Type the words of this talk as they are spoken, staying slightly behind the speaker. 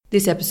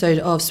This episode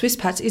of Swiss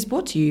Pats is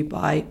brought to you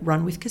by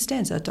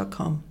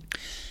runwithcostanza.com.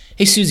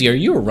 Hey, Susie, are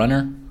you a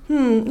runner?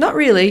 Not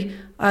really.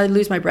 I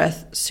lose my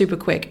breath super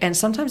quick, and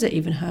sometimes it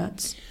even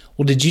hurts.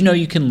 Well, did you know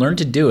you can learn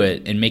to do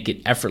it and make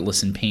it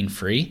effortless and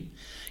pain-free?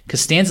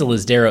 Costanza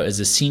Lazdero is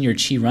a senior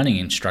Chi running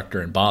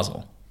instructor in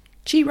Basel.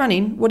 Chi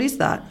running? What is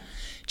that?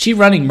 Chi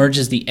running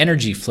merges the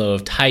energy flow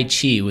of Tai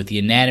Chi with the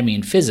anatomy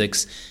and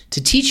physics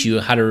to teach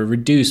you how to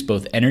reduce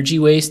both energy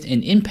waste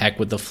and impact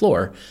with the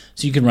floor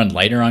so you can run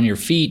lighter on your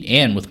feet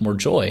and with more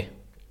joy.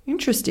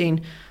 Interesting.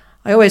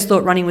 I always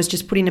thought running was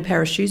just putting a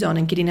pair of shoes on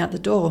and getting out the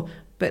door,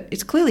 but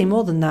it's clearly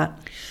more than that.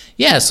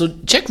 Yeah, so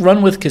check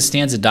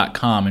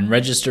runwithcostanza.com and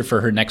register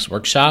for her next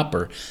workshop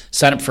or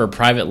sign up for a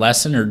private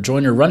lesson or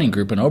join her running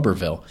group in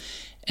Oberville.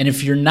 And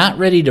if you're not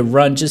ready to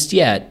run just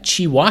yet,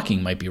 Chi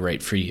walking might be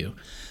right for you.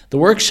 The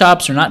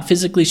workshops are not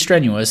physically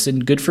strenuous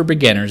and good for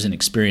beginners and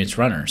experienced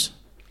runners.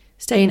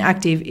 Staying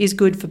active is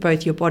good for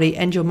both your body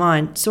and your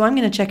mind, so I'm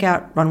going to check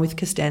out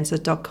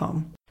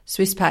runwithcostanza.com.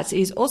 Swiss Pats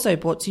is also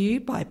brought to you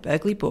by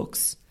Berkeley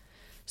Books.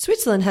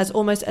 Switzerland has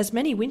almost as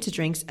many winter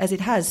drinks as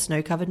it has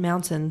snow-covered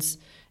mountains.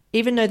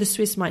 Even though the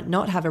Swiss might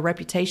not have a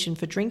reputation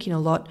for drinking a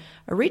lot,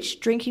 a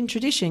rich drinking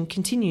tradition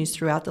continues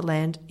throughout the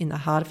land in the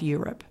heart of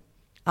Europe.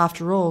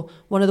 After all,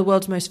 one of the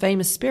world's most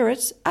famous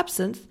spirits,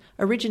 absinthe,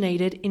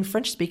 originated in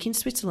French-speaking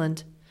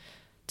Switzerland.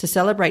 To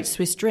celebrate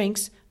Swiss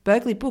drinks,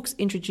 Berkeley Books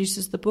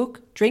introduces the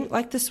book Drink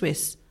Like the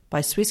Swiss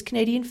by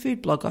Swiss-Canadian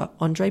food blogger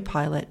Andre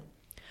Pilot.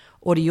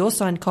 Order your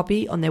signed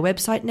copy on their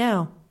website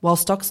now, while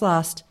stocks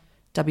last.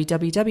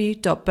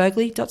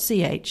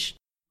 www.berkeley.ch.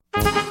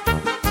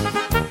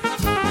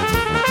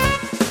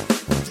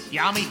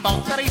 Ja, mi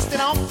Vater ist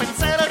in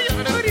Appenzell.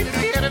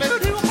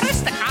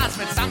 Presst der Käse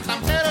mit Samt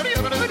am Teller.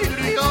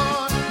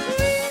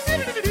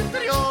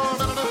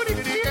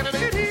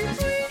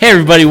 Hey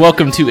everybody,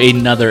 welcome to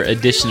another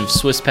edition of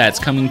Swiss Pats,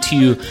 coming to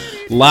you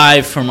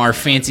live from our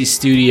fancy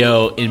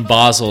studio in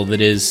Basel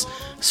that is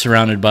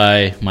surrounded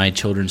by my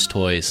children's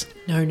toys.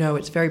 No,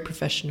 it's very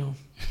professional.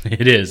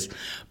 It is,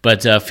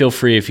 but feel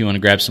free if you want to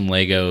grab some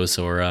Legos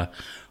or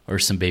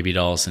some baby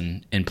dolls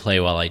and play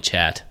while I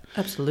chat.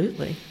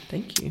 Absolutely,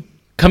 thank you.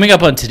 Coming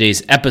up on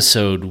today's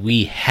episode,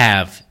 we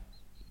have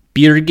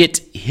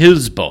Birgit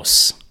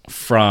Hilsbos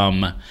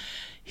from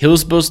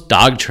Hilsbos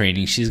Dog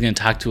Training. She's going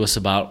to talk to us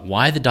about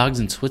why the dogs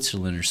in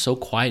Switzerland are so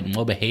quiet and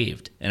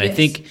well-behaved. And yes. I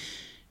think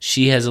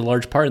she has a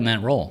large part in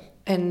that role.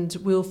 And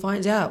we'll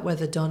find out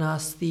whether Don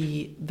asks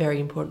the very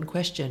important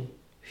question,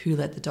 who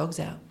let the dogs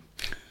out?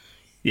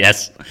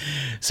 Yes.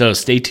 So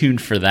stay tuned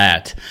for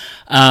that.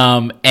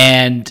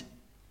 And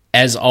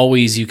as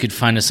always, you could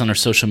find us on our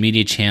social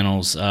media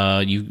channels.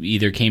 You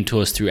either came to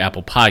us through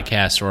Apple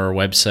Podcasts or our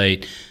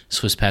website,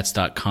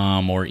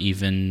 SwissPats.com, or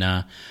even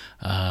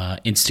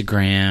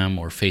Instagram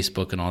or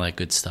Facebook and all that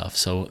good stuff.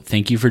 So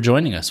thank you for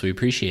joining us. We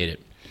appreciate it.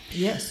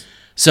 Yes.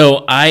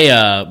 So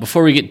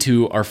before we get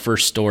to our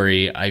first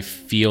story, I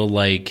feel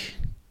like,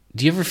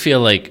 do you ever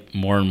feel like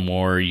more and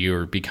more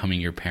you're becoming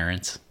your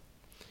parents?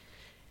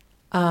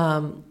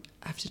 I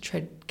have to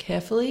tread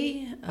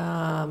carefully.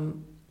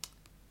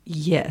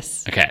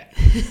 Yes. Okay.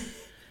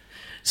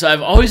 So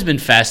I've always been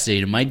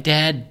fascinated. My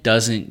dad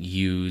doesn't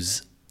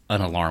use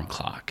an alarm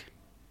clock.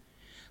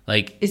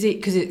 Like, is it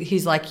because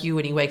he's like you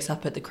when he wakes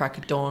up at the crack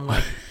of dawn?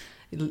 Like,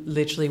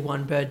 literally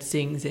one bird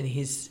sings and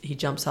he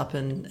jumps up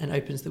and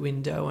opens the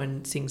window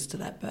and sings to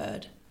that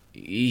bird.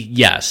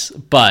 Yes,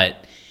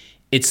 but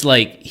it's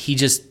like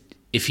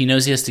if he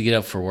knows he has to get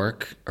up for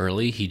work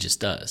early, he just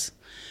does.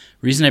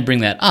 Reason I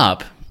bring that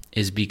up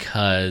is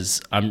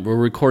because we're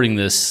recording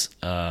this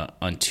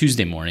on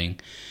Tuesday morning,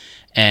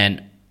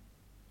 and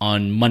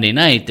on Monday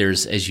night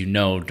there's, as you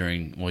know,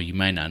 you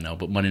might not know,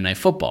 but Monday Night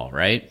Football,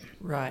 right?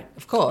 Right,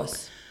 of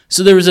course.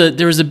 So there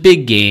was a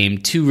big game,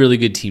 two really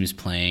good teams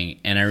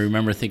playing, and I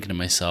remember thinking to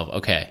myself,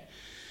 okay,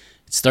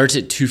 it starts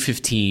at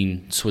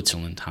 2:15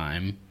 Switzerland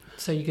time.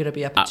 So you got to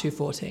be up at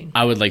 2:14.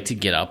 I would like to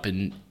get up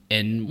and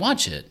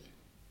watch it.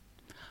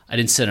 I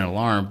didn't set an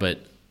alarm,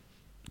 but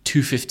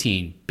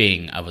 2:15,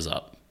 bing, I was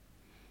up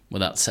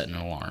without setting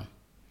an alarm.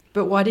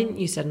 But why didn't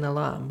you set an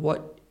alarm?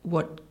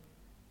 What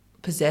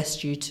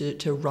possessed you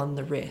to run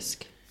the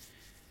risk?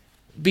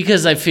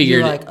 Because I figured...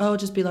 You're like, I'll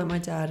just be like my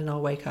dad and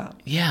I'll wake up.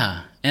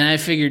 Yeah, and I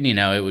figured,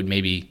 it would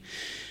maybe...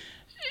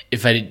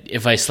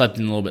 If I slept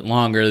in a little bit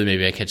longer, then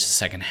maybe I catch the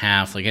second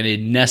half. Like, I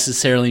didn't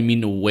necessarily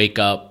need to wake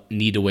up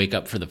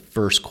for the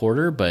first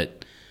quarter,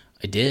 but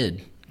I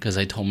did, because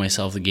I told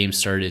myself the game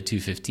started at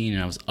 2:15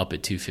 and I was up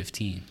at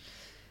 2:15.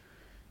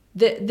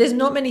 There's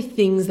not many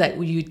things that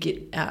you'd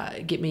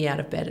get me out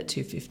of bed at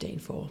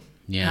 2:15 for.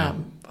 Yeah.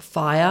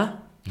 Fire.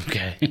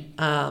 Okay.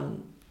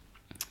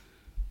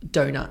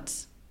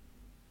 Donuts.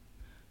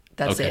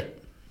 That's okay.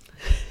 it.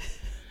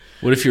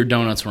 What if your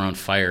donuts were on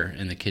fire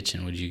in the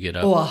kitchen? Would you get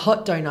up? Oh, a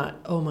hot donut.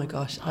 Oh my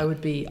gosh. I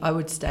would get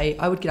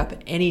up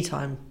at any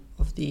time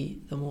of the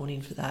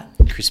morning for that.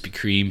 Krispy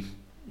Kreme?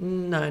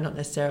 No, not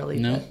necessarily.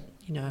 No?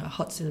 But, a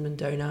hot cinnamon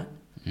donut.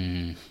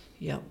 Mm.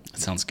 Yep. That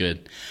sounds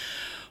good.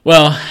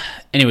 Well,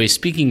 anyway,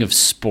 speaking of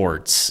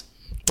sports,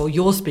 Well,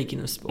 you're speaking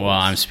of sports. Well,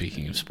 I'm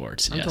speaking of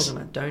sports. I'm Yes.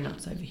 talking about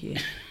donuts over here.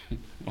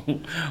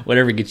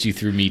 Whatever gets you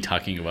through me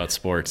talking about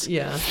sports.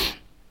 Yeah.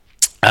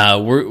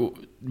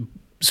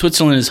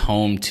 Switzerland is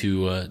home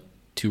to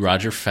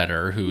Roger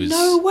Federer, who is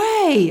No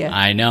way.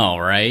 I know,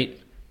 right?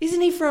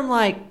 Isn't he from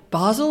like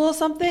Basel or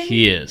something?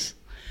 He is.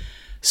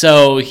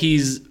 So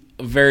he's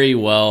very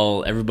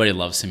well. Everybody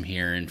loves him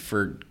here, and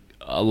for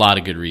a lot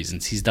of good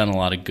reasons. He's done a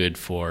lot of good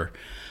for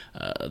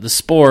the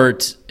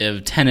sport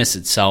of tennis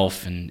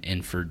itself,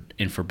 and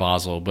for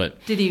Basel.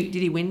 But Did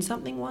he win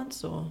something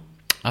once or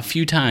a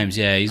few times,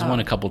 yeah, he's won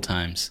a couple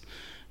times.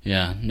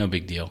 Yeah, no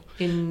big deal.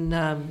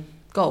 in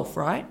golf,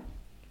 right?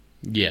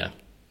 Yeah,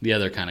 the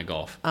other kind of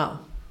golf. Oh.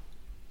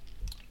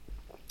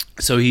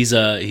 So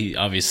he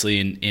obviously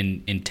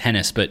in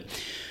tennis, but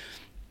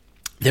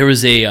there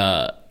was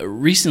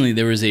recently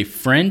there was a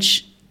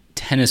French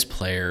tennis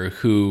player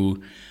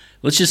who,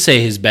 let's just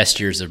say his best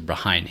years are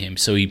behind him.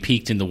 So he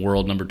peaked in the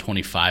world number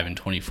 25 in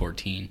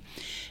 2014.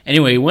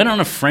 Anyway, he went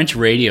on a French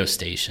radio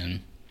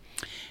station,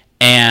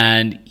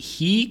 and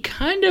he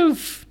kind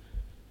of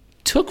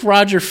took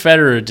Roger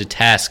Federer to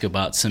task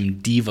about some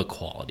diva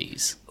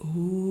qualities.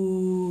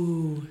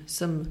 Ooh,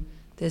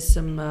 there's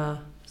some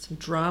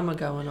drama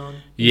going on.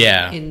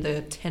 Yeah. In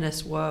the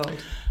tennis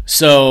world.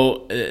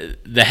 So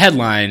the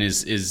headline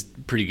is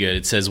pretty good.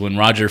 It says, when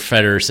Roger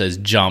Federer says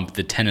jump,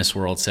 the tennis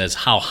world says,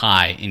 how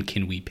high and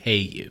can we pay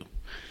you?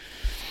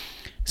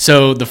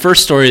 So the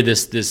first story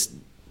this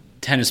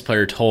tennis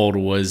player told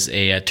was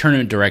a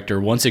tournament director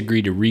once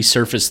agreed to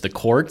resurface the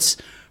courts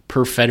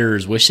per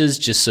Federer's wishes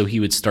just so he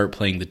would start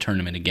playing the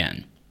tournament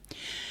again.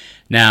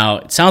 Now,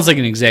 it sounds like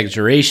an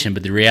exaggeration,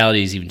 but the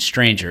reality is even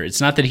stranger. It's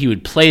not that he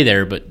would play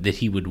there, but that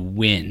he would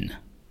win.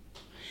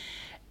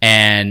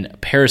 And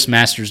Paris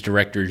Masters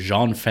director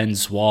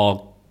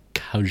Jean-François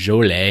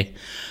Cajole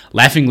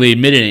laughingly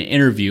admitted in an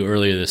interview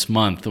earlier this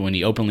month when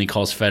he openly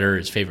calls Federer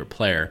his favorite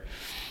player.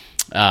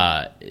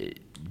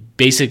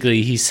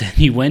 Basically, he said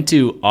he went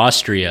to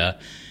Austria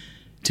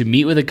to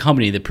meet with a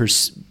company that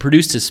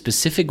produced a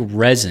specific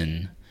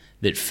resin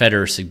that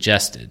Federer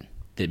suggested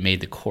that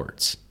made the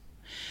courts.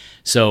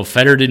 So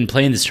Federer didn't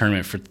play in this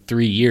tournament for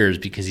 3 years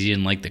because he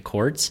didn't like the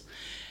courts,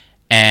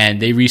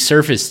 and they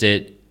resurfaced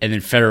it, and then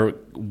Federer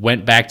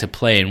went back to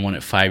play and won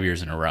it 5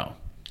 years in a row.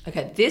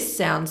 Okay, this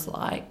sounds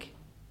like...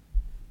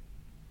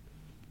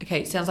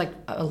 Okay, it sounds like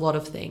a lot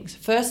of things.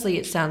 Firstly,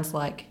 it sounds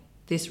like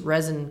this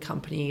resin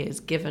company has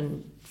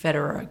given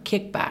Federer a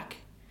kickback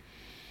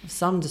of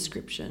some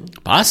description.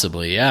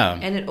 Possibly, yeah.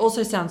 And it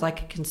also sounds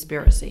like a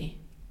conspiracy.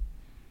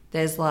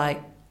 There's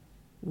like,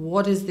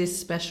 what is this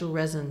special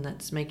resin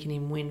that's making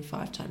him win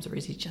 5 times, or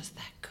is he just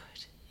that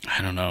good?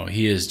 I don't know.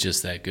 He is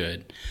just that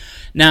good.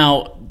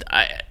 Now,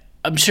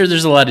 I'm sure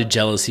there's a lot of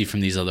jealousy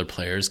from these other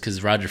players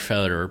because Roger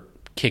Federer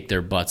kicked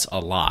their butts a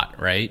lot,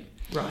 right?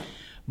 Right.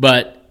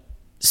 But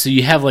so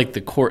you have like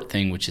the court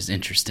thing, which is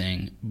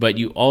interesting, but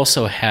you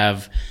also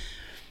have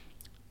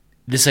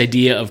this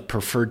idea of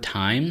preferred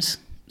times.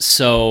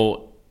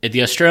 So at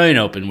the Australian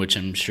Open, which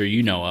I'm sure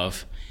you know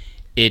of,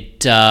 it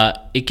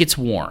gets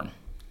warm,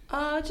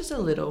 Just a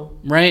little.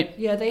 right?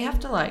 Yeah, they have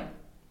to like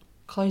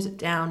close it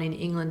down in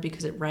England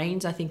because it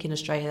rains. I think in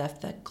Australia they have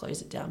to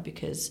close it down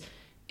because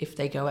if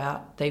they go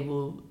out, they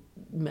will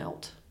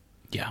melt.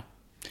 Yeah.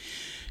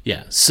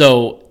 Yeah.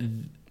 So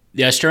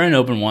the Australian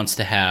Open wants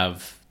to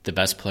have the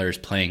best players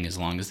playing as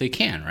long as they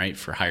can, right?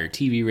 For higher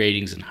TV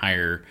ratings and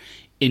higher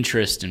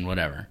interest and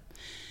whatever.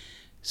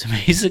 So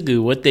basically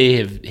what they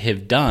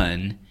have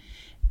done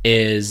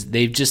is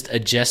they've just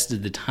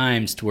adjusted the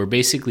times to where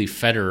basically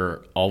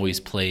Federer always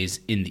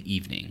plays in the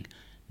evening,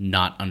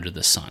 not under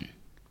the sun.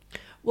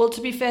 Well, to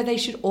be fair, they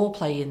should all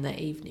play in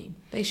the evening.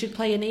 They should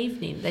play in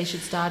evening. They should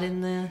start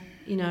in the,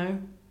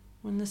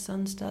 when the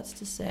sun starts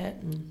to set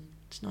and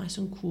it's nice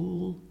and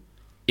cool.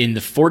 In the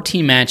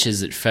 14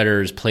 matches that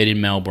Federer has played in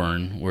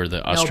Melbourne, where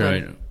the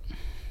Australian...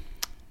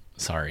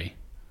 Sorry.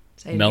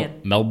 Say it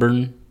again.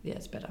 Melbourne? Yeah,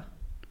 it's better.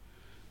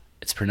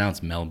 It's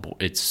pronounced Melbourne.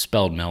 It's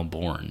spelled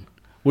Melbourne.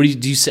 What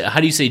do you say? How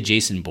do you say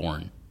Jason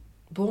Bourne?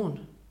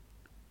 Bourne.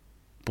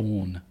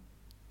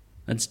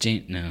 That's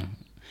Jane. No.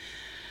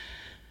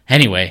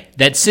 Anyway,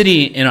 that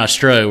city in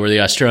Australia where the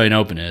Australian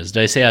Open is.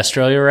 Did I say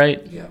Australia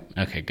right? Yeah.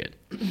 Okay, good.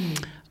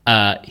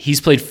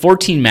 He's played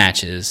 14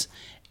 matches,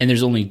 and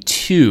there's only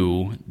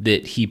 2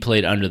 that he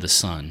played under the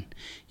sun.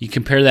 You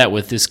compare that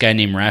with this guy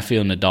named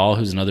Rafael Nadal,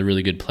 who's another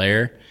really good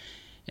player,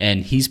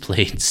 and he's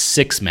played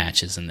 6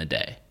 matches in the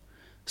day.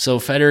 So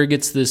Federer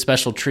gets the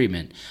special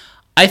treatment.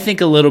 I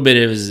think a little bit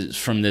is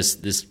from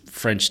this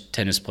French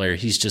tennis player.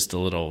 He's just a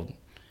little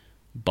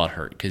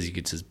butthurt because he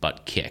gets his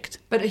butt kicked.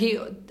 But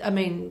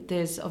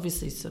there's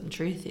obviously some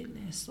truth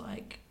in this.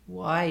 Like,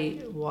 why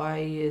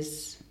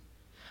is...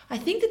 I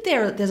think that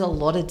there's a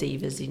lot of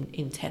divas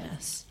in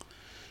tennis.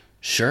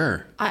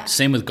 Sure.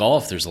 Same with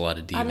golf. There's a lot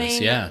of divas,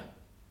 yeah.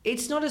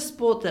 It's not a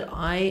sport that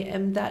I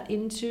am that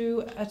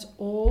into at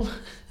all.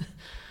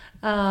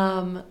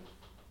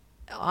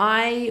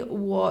 I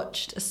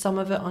watched some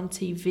of it on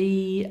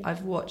TV.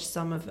 I've watched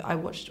some of it. I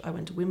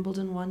went to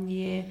Wimbledon one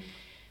year,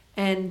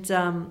 and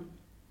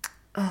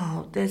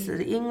Oh, there's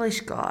the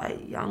English guy,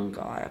 young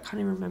guy. I can't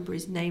even remember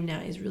his name now.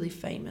 He's really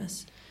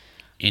famous.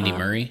 Andy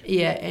Murray?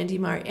 Yeah, Andy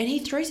Murray. And he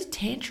throws a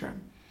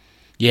tantrum.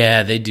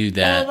 Yeah, they do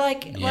that.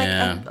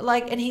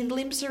 And he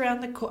limps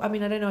around the court. I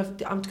mean, I don't know if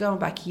I'm going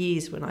back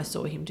years when I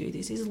saw him do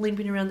this. He's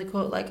limping around the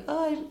court like,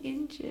 oh, I'm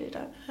injured,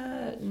 I'm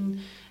hurt. And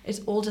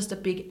it's all just a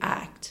big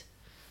act.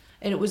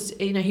 And it was,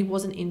 he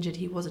wasn't injured,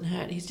 he wasn't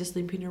hurt. He's just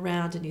limping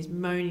around and he's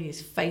moaning.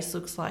 His face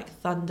looks like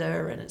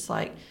thunder. And it's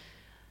like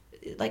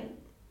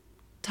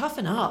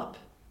toughen up.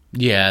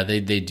 Yeah,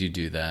 they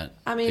do that.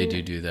 I mean,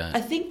 they do that.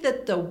 I think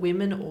that the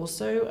women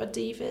also are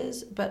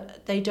divas,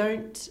 but they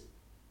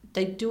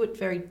do it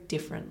very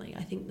differently.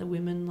 I think the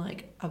women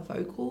are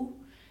vocal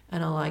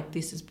and are like,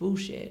 this is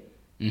bullshit.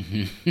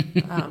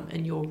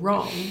 And you're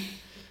wrong.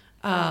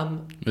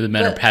 The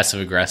men are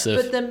passive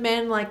aggressive. But the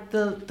men,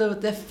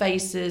 their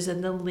faces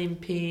and the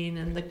limping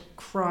and the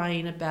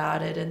crying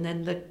about it and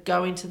then the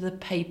going to the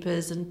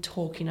papers and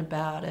talking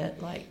about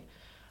it,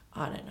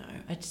 I don't know.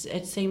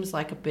 It seems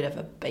like a bit of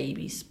a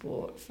baby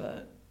sport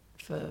for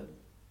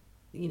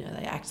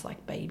they act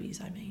like babies,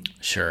 I mean.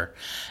 Sure.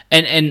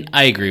 And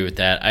I agree with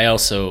that. I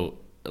also,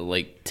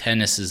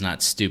 tennis is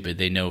not stupid.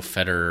 They know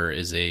Federer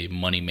is a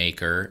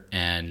moneymaker.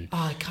 And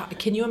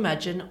can you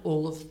imagine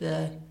all of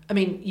the... I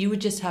mean, you would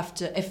just have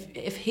to...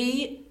 If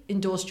he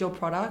endorsed your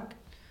product,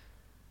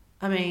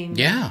 I mean...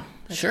 Yeah,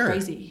 that's sure.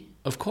 Crazy.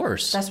 Of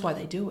course. That's why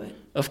they do it.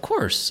 Of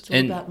course. It's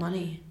all about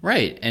money.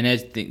 Right. And I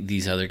think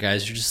these other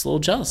guys are just a little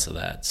jealous of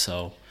that.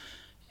 So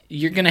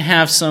you're going to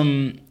have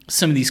some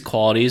of these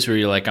qualities where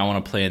you're like, I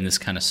want to play in this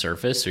kind of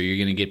surface, or you're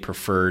going to get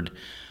preferred,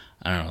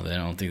 I don't know, I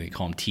don't think they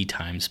call them tee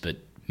times, but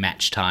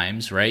match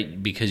times,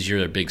 right? Because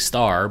you're a big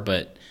star,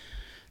 but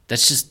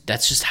that's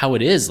just how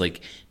it is.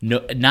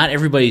 Not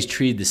everybody's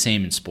treated the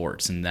same in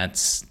sports, and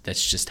that's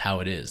just how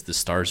it is. The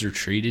stars are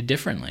treated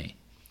differently.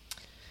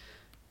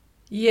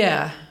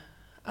 Yeah.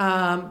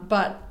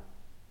 But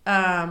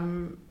I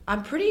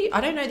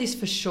don't know this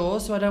for sure,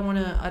 so I don't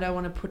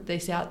want to put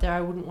this out there.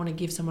 I wouldn't want to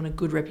give someone a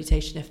good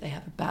reputation if they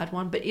have a bad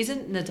one. But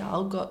isn't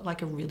Nadal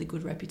got a really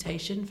good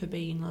reputation for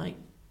being a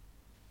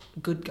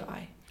good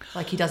guy?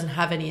 He doesn't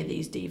have any of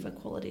these diva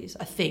qualities.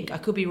 I think I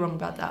could be wrong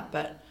about that,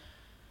 but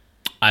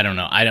I don't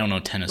know. I don't know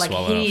tennis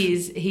well enough.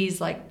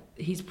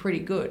 He's pretty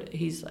good.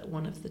 He's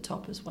one of the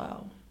top as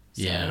well.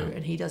 So, yeah,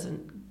 and he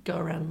doesn't go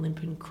around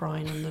limping,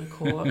 crying on the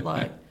court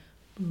oh,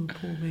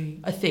 poor me.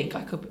 I think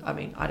I could. I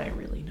mean, I don't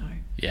really know.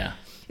 Yeah.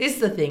 This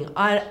is the thing.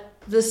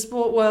 The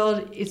sport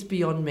world is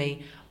beyond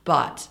me.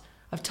 But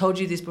I've told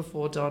you this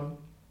before, Don.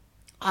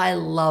 I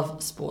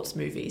love sports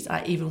movies.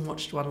 I even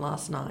watched one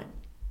last night.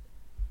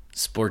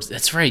 Sports.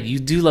 That's right. You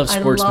do love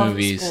sports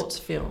movies. Sports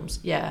films.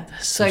 Yeah.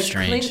 That's so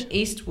strange. Clint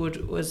Eastwood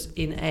was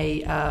in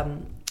a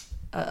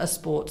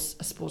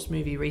sports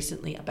movie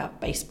recently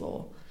about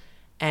baseball,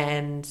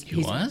 and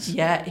he was.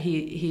 Yeah.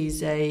 He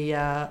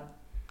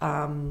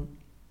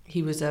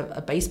was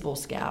a baseball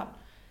scout,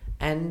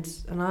 and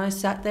I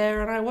sat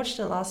there and I watched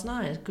it last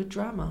night. It's good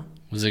drama.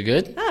 Was it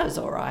good? That was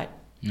all right.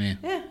 Yeah,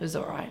 it was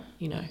all right.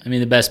 I mean,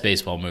 the best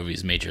baseball movie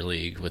is Major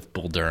League with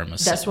Bull Durham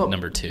as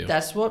number 2.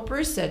 That's what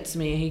Bruce said to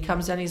me. He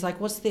comes down, he's like,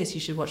 "What's this? You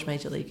should watch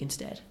Major League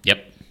instead."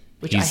 Yep,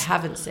 which I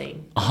haven't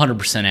seen.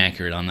 100%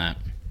 accurate on that.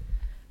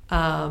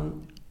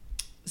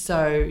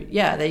 So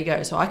yeah, there you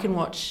go. So I can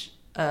watch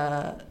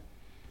a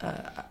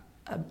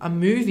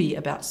movie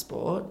about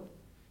sport.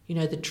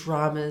 The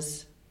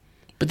dramas.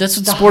 But that's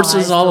what sports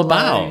is all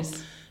about.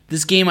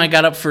 This game I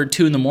got up for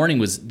 2 a.m.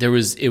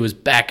 it was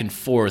back and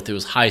forth. It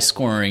was high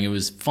scoring. It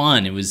was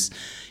fun. You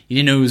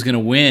didn't know who was going to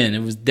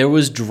win. There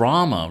was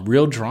drama,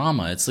 real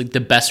drama. It's like the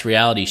best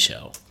reality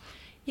show.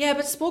 Yeah,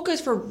 but sport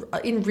goes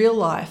in real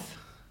life.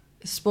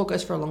 Sport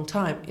goes for a long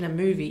time. In a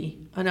movie,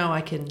 I know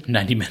I can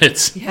 90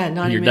 minutes. Yeah,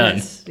 90 you're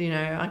minutes. Done.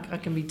 I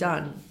can be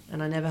done,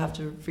 and I never have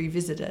to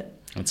revisit it.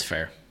 That's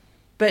fair.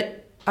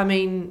 But I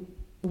mean,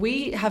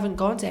 we haven't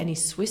gone to any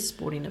Swiss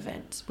sporting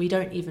events. We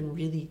don't even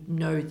really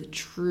know the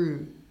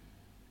true,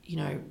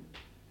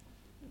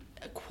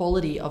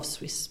 quality of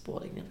Swiss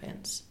sporting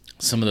events.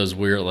 Some of those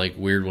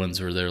weird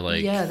ones where they're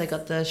they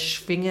got the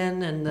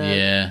Schwingen and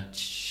the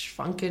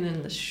Schwanken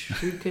and the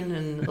Schuken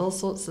and all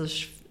sorts of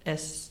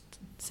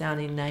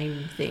S-sounding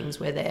name things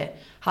where they're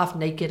half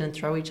naked and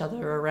throw each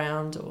other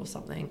around or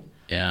something.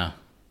 Yeah.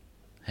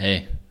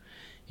 Hey,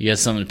 you got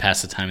something to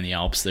pass the time in the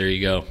Alps. There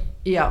you go.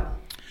 Yeah.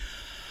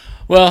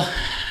 Well,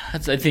 I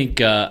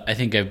think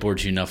I've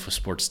bored you enough with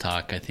sports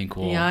talk. I think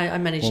I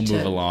managed to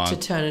move along. To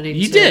turn it into,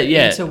 you did,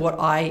 into what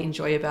I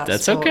enjoy about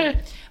That's sport. Okay.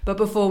 But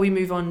before we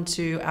move on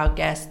to our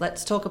guest,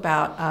 let's talk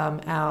about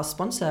our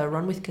sponsor,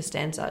 Run with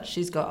Costanza.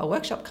 She's got a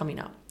workshop coming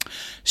up.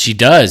 She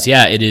does,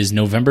 yeah. It is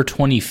November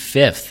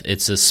 25th.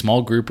 It's a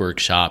small group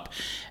workshop.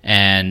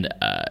 And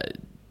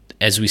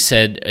as we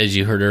said, as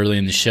you heard earlier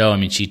in the show, I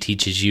mean, she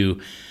teaches you,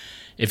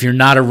 if you're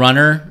not a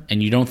runner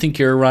and you don't think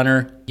you're a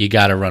runner, you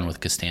got to run with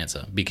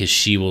Costanza because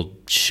she will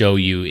show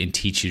you and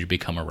teach you to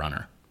become a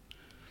runner.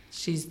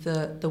 She's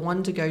the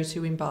one to go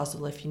to in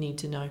Basel if you need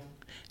to know.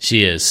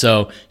 She is.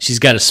 So she's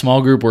got a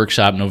small group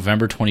workshop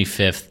November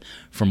 25th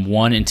from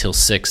 1 until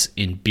 6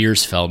 in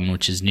Beersfelden,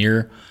 which is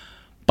near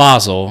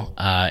Basel.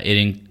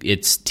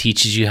 It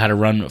teaches you how to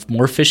run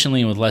more efficiently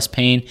and with less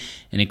pain,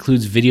 and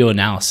includes video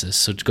analysis.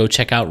 So go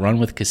check out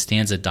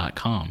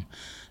runwithcostanza.com.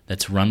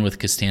 That's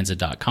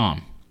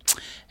runwithcostanza.com.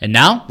 And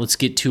now let's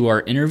get to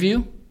our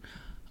interview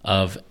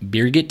of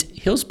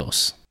Birgit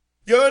Hilsbos.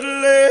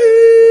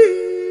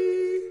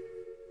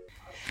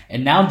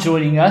 And now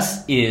joining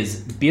us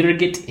is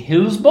Birgit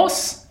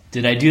Hilsbos.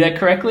 Did I do that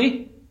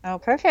correctly? Oh,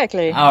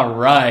 perfectly. All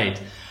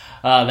right.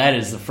 That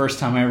is the first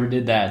time I ever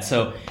did that.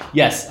 So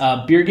yes,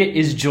 Birgit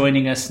is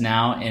joining us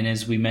now, and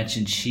as we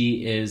mentioned,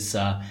 she's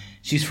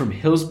from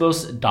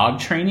Hilsbos Dog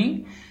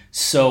Training.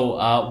 So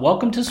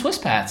welcome to Swiss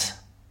Pats.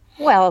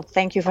 Well,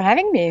 thank you for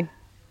having me.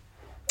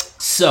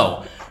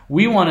 So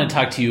we want to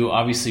talk to you,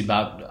 obviously,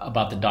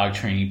 about the dog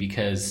training,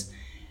 because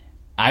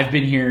I've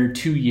been here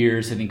 2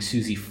 years. I think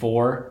Susie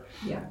 4,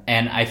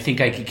 and I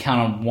think I could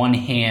count on one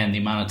hand the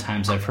amount of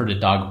times I've heard a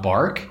dog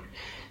bark.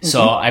 Mm-hmm.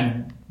 So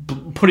I'm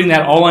putting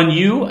that all on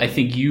you. I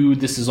think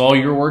this is all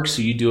your work,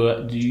 so you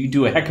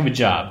do a heck of a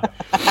job.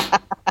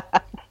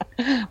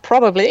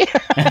 Probably.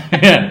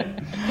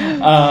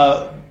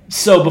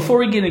 So before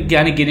we get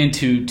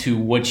into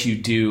what you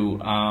do,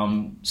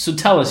 so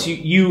tell us,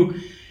 you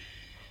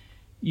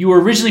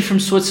were originally from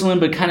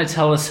Switzerland, but kind of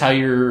tell us how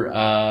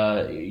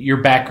your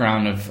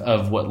background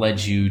of what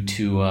led you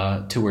to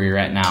where you're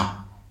at now.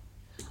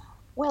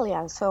 Well,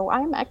 yeah, so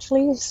I'm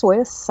actually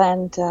Swiss,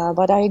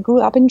 but I grew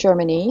up in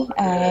Germany,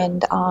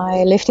 and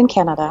I lived in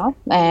Canada.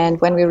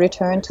 And when we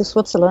returned to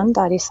Switzerland,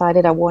 I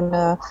decided I want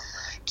to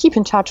keep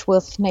in touch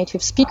with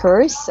native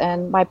speakers,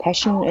 and my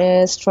passion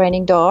is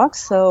training dogs.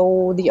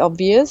 So the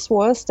obvious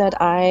was that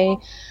I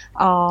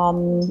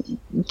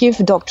give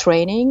dog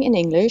training in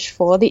English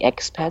for the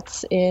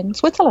expats in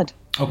Switzerland.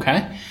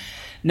 Okay.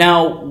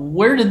 Now,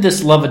 where did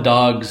this love of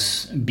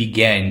dogs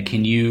begin?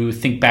 Can you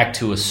think back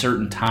to a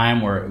certain time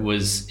where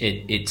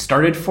it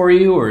started for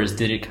you, or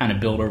did it kind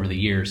of build over the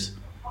years?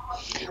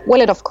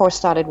 Well, it of course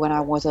started when I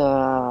was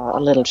a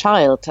little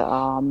child,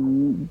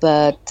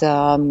 but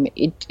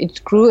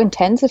it grew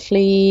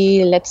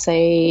intensively, let's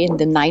say, in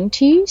the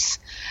 90s,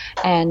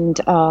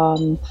 and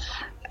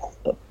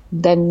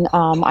then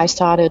I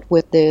started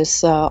with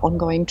this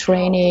ongoing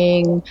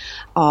training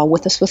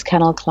with the Swiss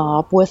Kennel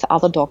Club, with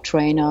other dog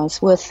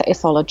trainers, with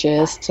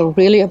ethologists, so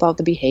really about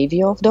the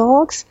behavior of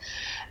dogs,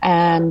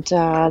 and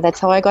that's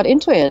how I got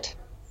into it.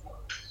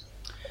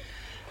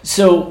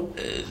 So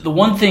the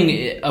one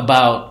thing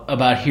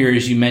about here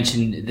is you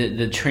mentioned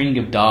the training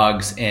of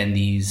dogs and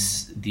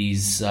these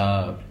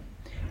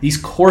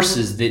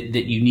courses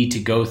that you need to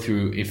go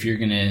through if you're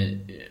going to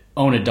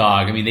own a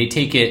dog. I mean, they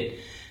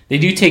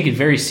do take it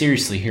very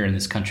seriously here in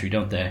this country,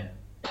 don't they?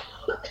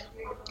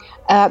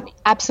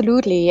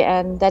 Absolutely,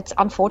 and that's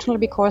unfortunately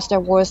because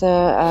there was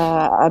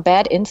a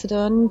bad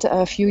incident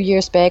a few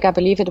years back. I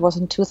believe it was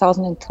in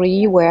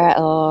 2003, where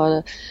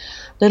a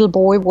little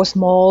boy was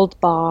mauled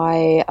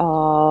by,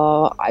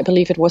 I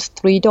believe it was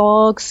 3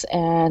 dogs,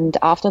 and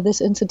after this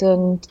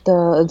incident,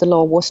 the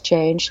law was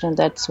changed, and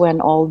that's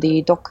when all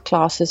the dog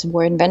classes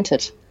were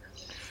invented.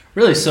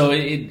 Really? So,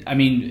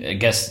 I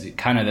guess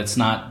kind of that's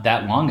not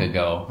that long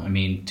ago. I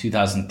mean,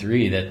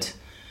 2003, that's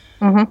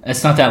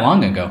not that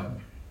long ago.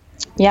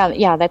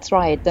 Yeah, that's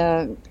right.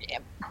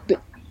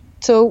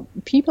 So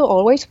people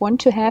always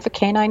want to have a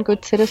canine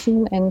good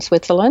citizen in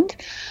Switzerland.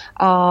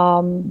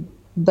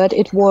 But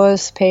it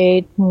was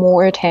paid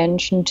more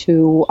attention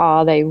to,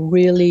 are they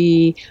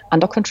really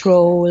under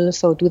control?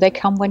 So do they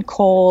come when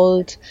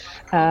called?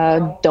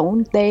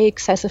 Don't they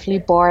excessively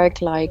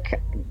bark?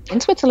 Like in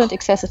Switzerland,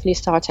 excessively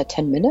starts at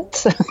 10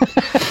 minutes.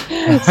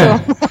 So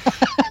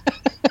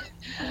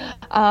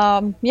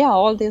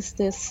all this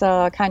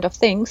kind of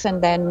things.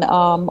 And then,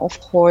 of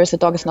course, a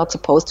dog is not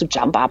supposed to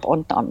jump up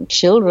on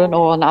children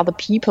or on other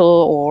people,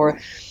 or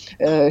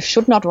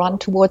should not run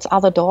towards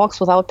other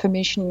dogs without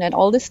permission and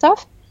all this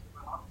stuff.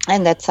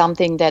 And that's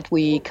something that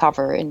we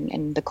cover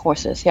in the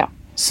courses, yeah.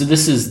 So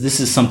this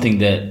is something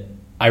that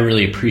I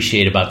really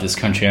appreciate about this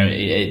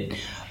country.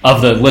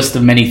 Of the list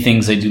of many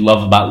things I do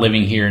love about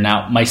living here.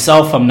 Now,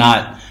 myself, I'm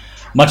not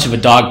much of a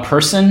dog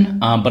person,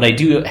 but I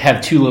do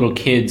have 2 little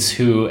kids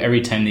who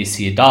every time they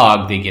see a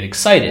dog, they get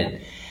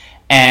excited.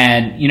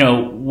 And,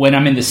 when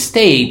I'm in the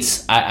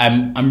States,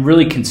 I'm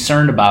really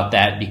concerned about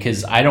that,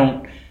 because I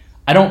don't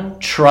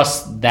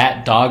trust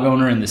that dog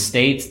owner in the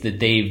States that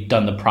they've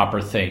done the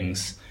proper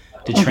things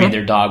to train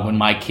their dog when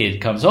my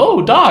kid comes,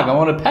 oh, dog, I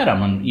want to pet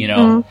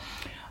him,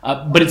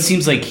 but it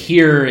seems like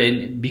here,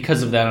 and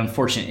because of that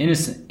unfortunate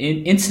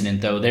incident,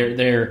 though,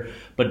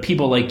 but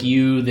people like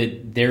you,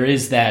 that there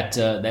is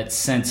that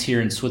sense here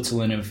in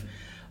Switzerland of,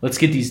 let's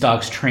get these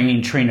dogs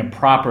train them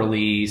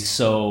properly,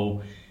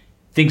 so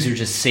things are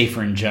just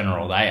safer in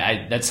general.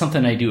 That's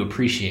something I do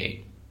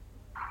appreciate.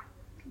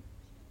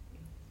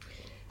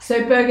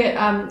 So Birgit,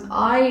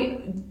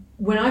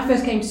 when I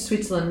first came to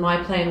Switzerland,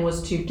 my plan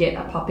was to get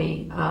a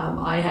puppy.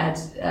 I had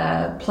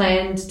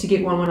planned to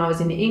get one when I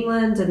was in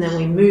England, and then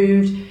we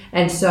moved,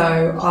 and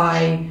so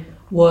I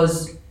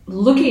was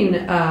looking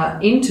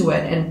into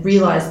it and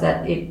realized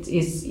that it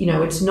is,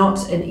 it's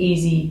not an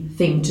easy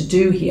thing to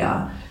do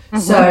here.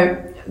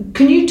 So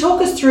can you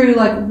talk us through,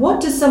 like, what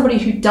does somebody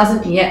who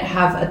doesn't yet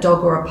have a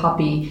dog or a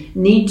puppy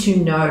need to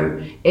know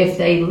if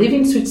they live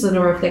in Switzerland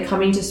or if they're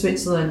coming to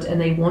Switzerland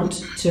and they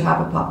want to have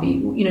a puppy?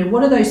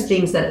 What are those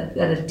things that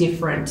are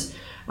different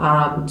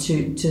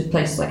to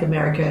places like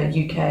America,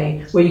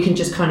 UK, where you can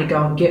just kind of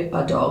go and get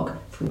a dog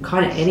from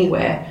kind of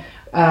anywhere,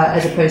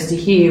 as opposed to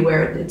here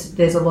where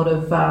there's a lot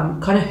of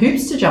kind of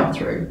hoops to jump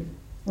through?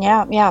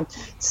 Yeah.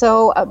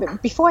 So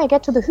before I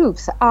get to the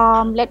hoops,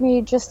 let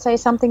me just say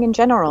something in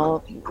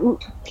general.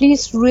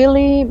 Please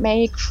really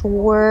make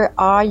sure,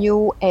 are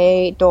you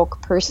a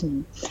dog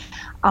person?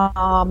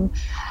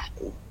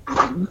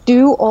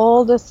 Do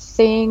all the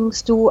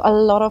things, do a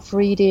lot of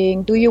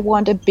reading. Do you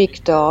want a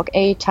big dog,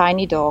 a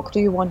tiny dog? Do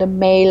you want a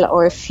male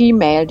or a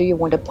female? Do you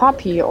want a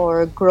puppy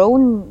or a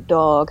grown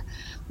dog?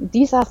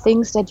 These are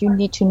things that you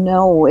need to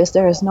know. Is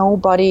there is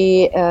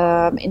nobody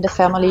in the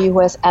family who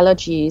has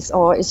allergies,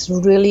 or is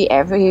really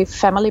every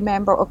family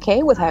member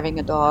okay with having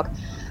a dog?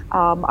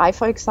 I,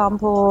 for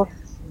example,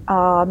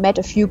 met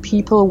a few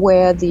people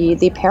where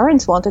the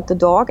parents wanted the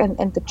dog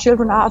and the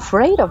children are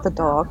afraid of the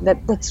dog.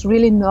 That's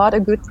really not a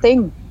good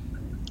thing.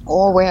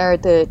 Or where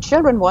the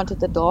children wanted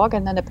the dog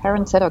and then the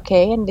parents said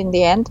okay, and in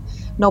the end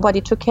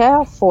nobody took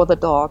care for the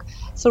dog.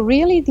 So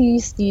really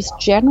these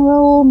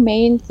general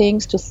main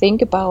things to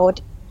think about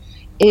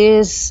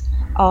is,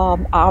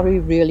 are we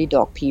really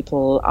dog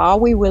people? Are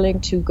we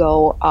willing to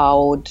go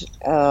out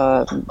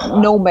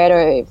no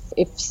matter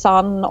if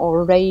sun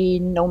or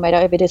rain, no matter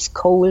if it is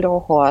cold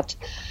or hot?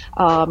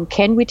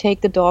 Can we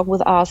take the dog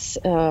with us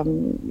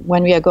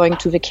when we are going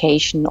to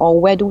vacation, or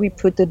where do we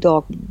put the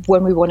dog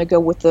when we want to go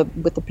with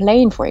the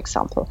plane, for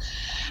example?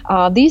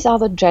 These are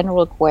the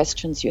general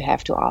questions you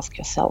have to ask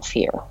yourself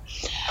here.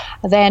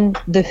 Then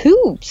the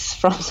hoops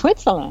from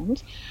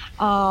Switzerland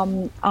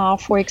are,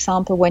 for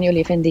example, when you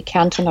live in the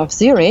canton of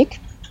Zurich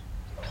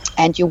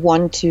and you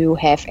want to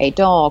have a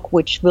dog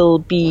which will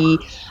be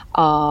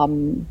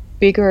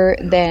bigger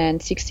than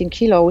 16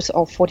 kilos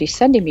or 40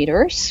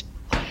 centimeters,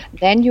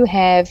 then you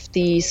have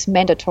these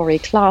mandatory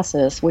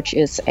classes, which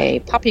is a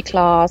puppy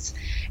class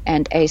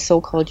and a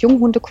so-called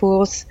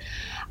Junghundekurs.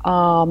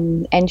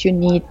 And you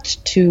need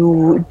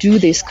to do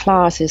these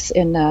classes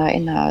in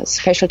a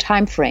special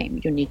time frame.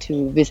 You need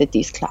to visit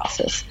these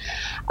classes.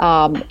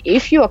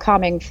 If you are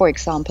coming, for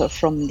example,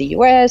 from the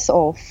US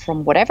or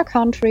from whatever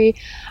country,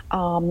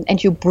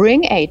 and you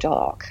bring a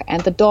dog,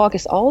 and the dog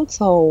is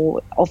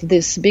also of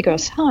this bigger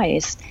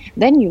size,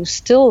 then you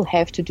still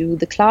have to do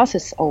the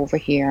classes over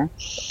here.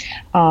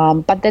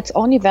 But that's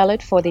only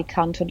valid for the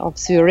canton of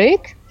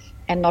Zurich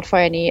and not for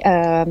any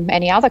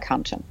other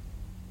canton.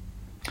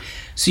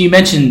 So you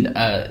mentioned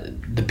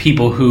the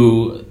people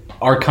who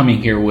are coming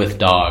here with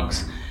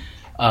dogs.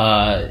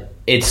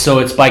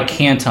 It's by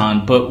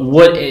canton, but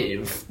what,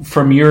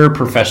 from your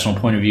professional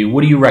point of view,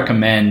 what do you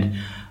recommend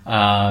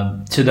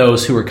to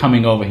those who are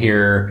coming over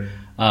here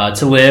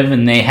to live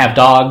and they have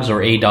dogs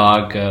or a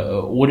dog?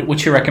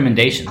 What's your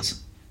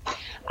recommendations?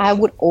 I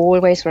would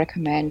always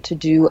recommend to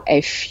do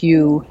a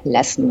few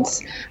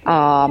lessons.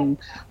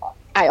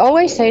 I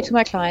always say to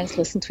my clients,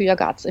 listen to your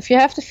guts. If you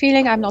have the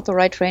feeling I'm not the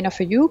right trainer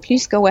for you,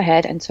 please go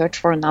ahead and search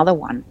for another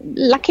one.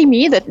 Lucky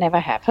me, that never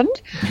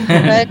happened.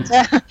 But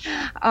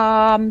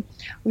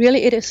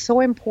really it is so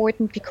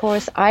important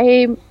because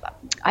I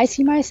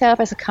see myself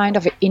as a kind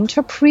of an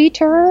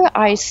interpreter.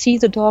 I see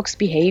the dog's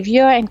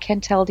behavior and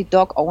can tell the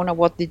dog owner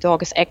what the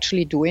dog is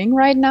actually doing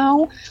right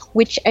now,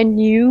 which a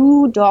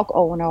new dog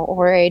owner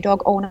or a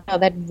dog owner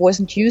that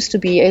wasn't used to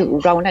be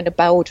around and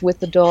about with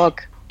the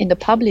dog in the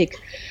public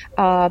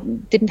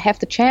didn't have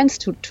the chance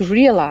to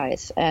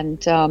realize.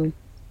 And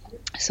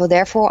so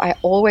therefore I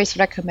always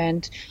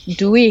recommend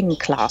doing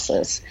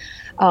classes.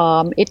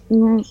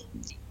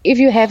 If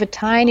you have a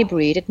tiny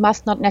breed, it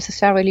must not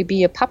necessarily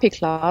be a puppy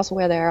class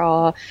where there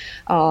are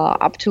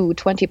up to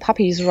 20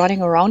 puppies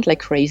running around like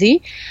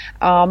crazy.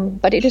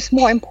 But it is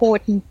more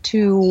important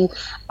to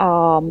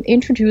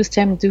introduce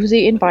them to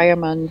the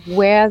environment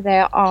where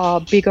there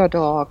are bigger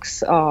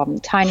dogs,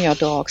 tinier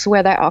dogs,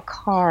 where there are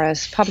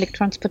cars, public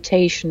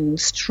transportation,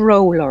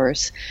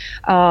 strollers,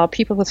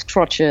 people with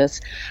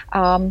crutches.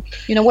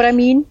 You know what I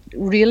mean?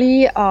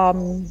 Really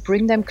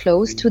bring them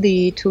close to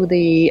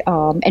the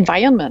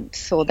environment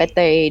so that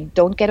they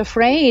don't get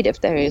afraid if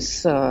there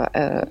is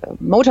a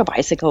motor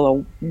bicycle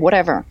or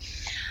whatever.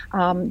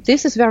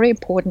 This is very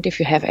important if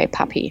you have a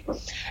puppy.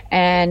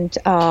 And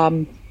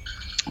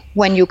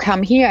when you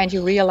come here and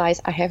you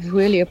realize I have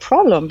really a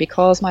problem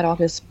because my dog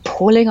is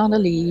pulling on the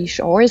leash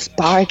or is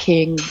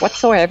barking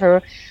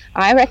whatsoever,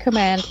 I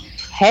recommend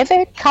have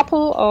a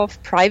couple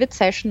of private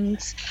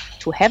sessions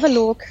to have a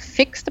look,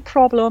 fix the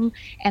problem,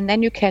 and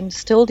then you can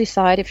still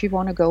decide if you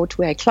want to go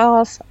to a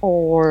class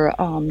or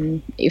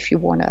if you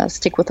want to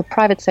stick with the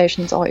private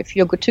sessions or if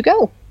you're good to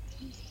go.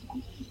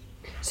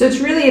 So it's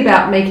really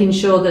about making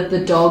sure that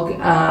the dog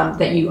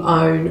that you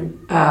own,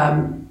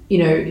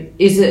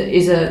 is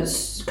a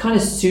kind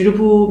of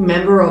suitable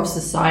member of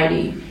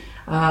society.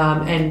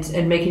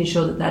 and making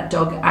sure that that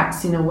dog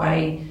acts in a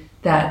way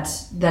that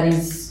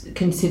is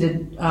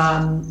considered,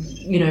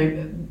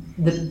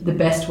 the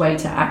best way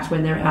to act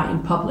when they're out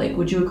in public.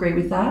 Would you agree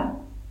with that?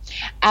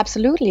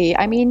 Absolutely.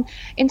 I mean,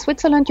 in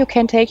Switzerland, you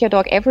can take your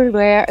dog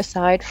everywhere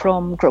aside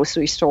from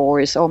grocery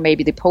stores or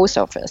maybe the post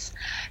office.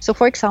 So,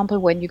 for example,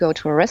 when you go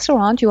to a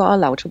restaurant, you are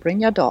allowed to bring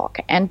your dog.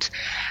 And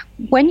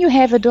when you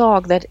have a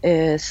dog that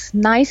is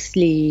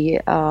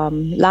nicely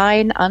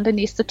lying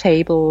underneath the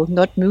table,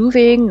 not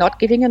moving, not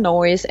giving a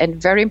noise,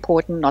 and very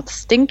important, not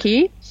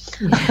stinky,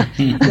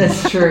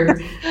 That's true.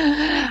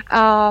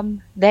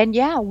 then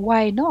yeah,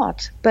 why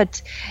not?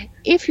 But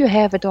if you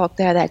have a dog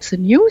there that's a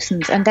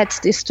nuisance and that's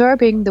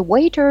disturbing the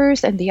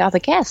waiters and the other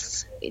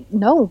guests,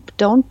 no,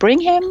 don't bring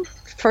him.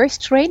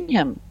 First train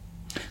him.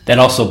 That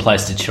also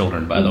applies to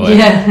children, by the way.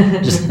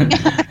 Yeah.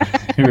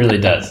 It really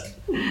does.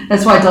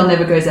 That's why Don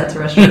never goes out to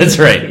restaurants. That's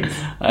right.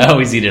 I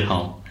always eat at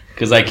home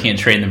because I can't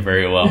train them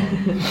very well.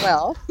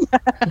 Well,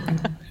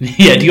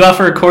 Yeah, do you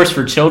offer a course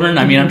for children?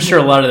 I mean, I'm sure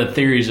a lot of the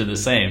theories are the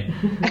same.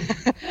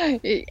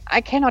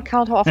 I cannot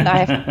count how often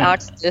I have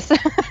asked this.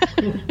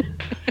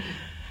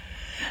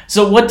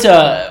 So what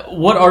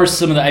are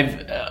some of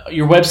the?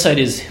 Your website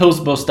is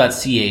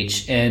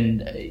hillsboast.ch,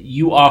 and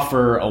you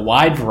offer a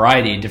wide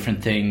variety of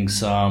different things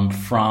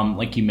from,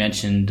 like you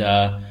mentioned,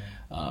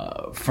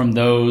 from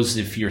those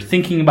if you're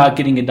thinking about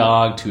getting a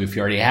dog to if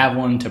you already have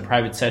one to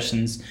private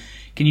sessions.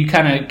 Can you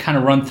kind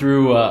of run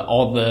through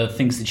all the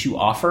things that you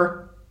offer?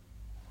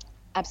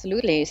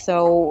 Absolutely.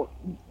 So,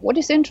 what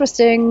is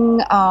interesting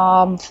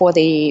for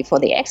the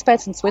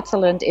expats in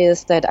Switzerland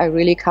is that I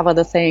really cover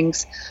the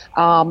things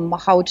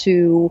how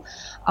to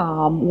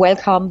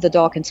welcome the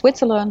dog in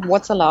Switzerland,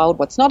 what's allowed,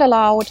 what's not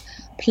allowed.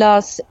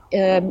 Plus,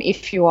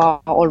 if you are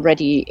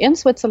already in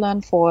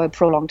Switzerland for a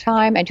prolonged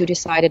time and you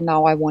decided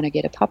now I want to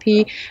get a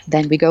puppy,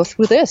 then we go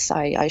through this.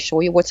 I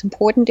show you what's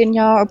important in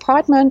your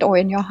apartment or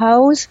in your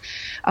house,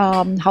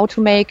 how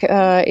to make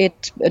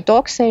it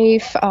dog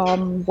safe,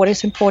 what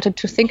is important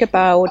to think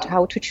about,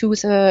 how to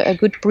choose a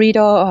good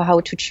breeder, or how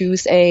to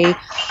choose a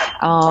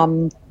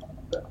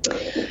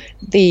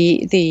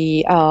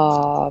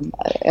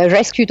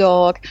rescue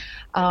dog.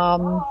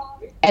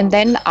 And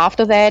then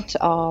after that,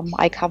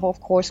 I cover,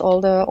 of course,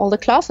 all the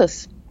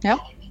classes. Yeah.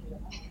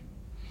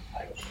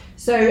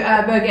 So,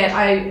 Birgit,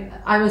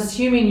 I'm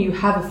assuming you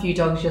have a few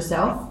dogs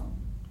yourself.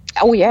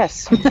 Oh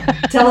yes.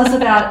 Tell us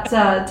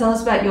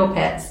about your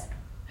pets.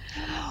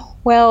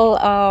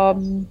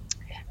 Well,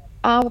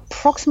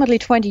 approximately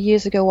 20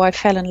 years ago, I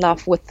fell in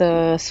love with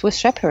the Swiss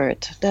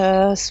Shepherd.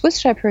 The Swiss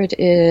Shepherd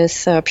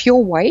is pure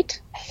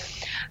white.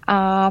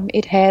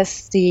 It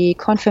has the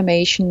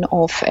conformation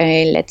of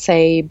a, let's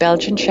say,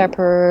 Belgian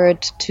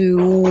Shepherd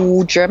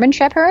to German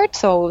Shepherd.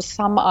 So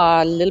some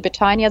are a little bit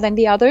tinier than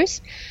the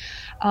others.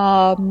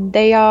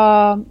 They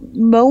are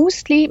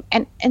mostly,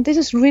 and this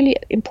is really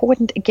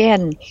important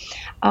again,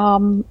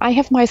 I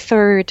have my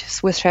third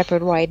Swiss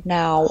Shepherd right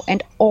now,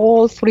 and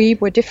all three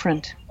were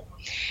different.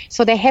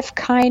 So they have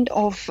kind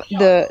of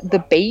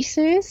the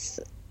basis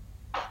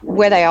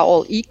where they are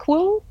all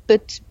equal,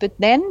 but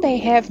then they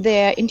have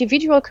their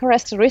individual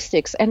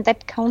characteristics, and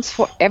that counts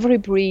for every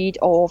breed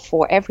or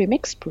for every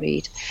mixed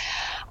breed.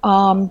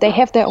 They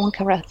have their own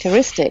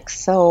characteristics.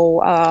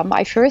 So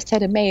I first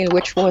had a male,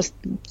 which was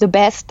the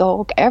best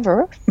dog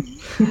ever.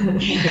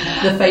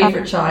 The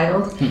favorite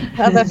child.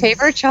 The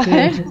favorite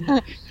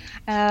child.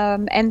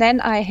 And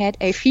then I had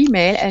a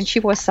female, and she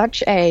was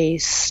such a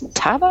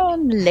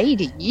stubborn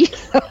lady.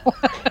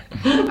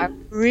 I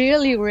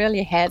really,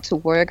 really had to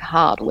work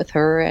hard with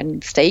her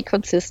and stay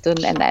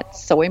consistent, and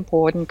that's so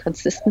important.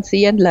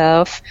 Consistency and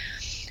love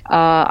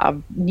are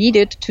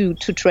needed to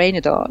train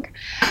a dog.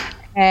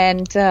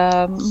 And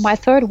my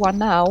third one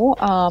now,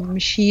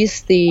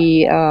 she's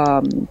the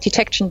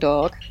detection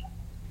dog.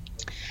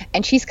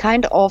 And she's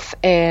kind of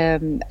a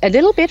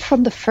little bit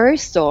from the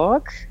first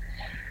dog,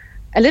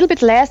 a little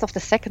bit less of the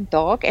second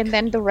dog, and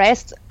then the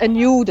rest a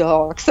new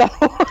dog. So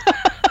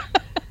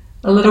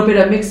a little bit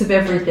of mix of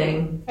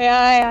everything.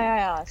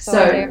 Yeah. So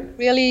they're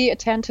really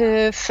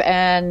attentive,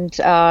 and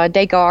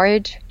they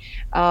guard.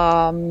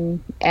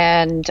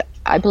 And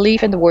I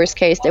believe in the worst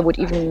case they would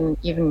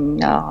even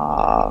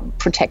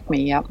protect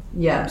me. Yeah.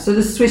 Yeah. So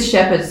the Swiss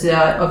Shepherd's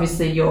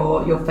obviously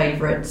your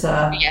favorite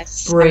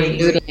yes, breed.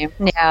 Absolutely.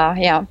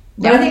 Yeah.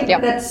 But I think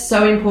that's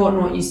so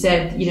important what you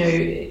said. You know,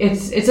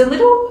 it's a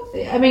little.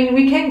 I mean,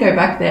 we can go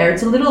back there.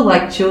 It's a little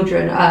like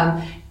children.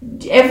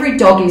 Every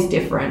dog is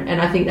different, and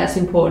I think that's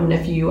important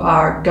if you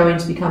are going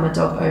to become a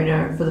dog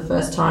owner for the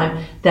first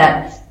time,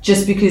 that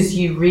just because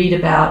you read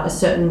about a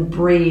certain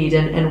breed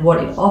and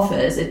what it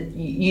offers,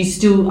 you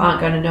still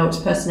aren't going to know its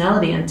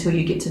personality until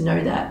you get to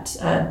know that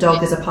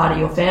dog as a part of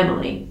your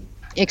family.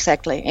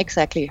 Exactly.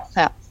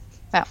 Yeah.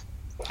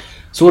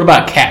 So what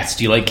about cats?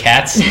 Do you like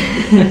cats?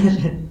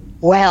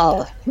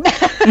 Well,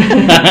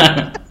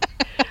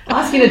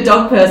 asking a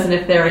dog person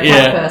if they're a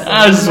cat person.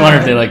 I was just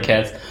wondering if they like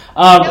cats.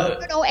 No,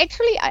 but No,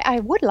 actually, I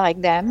would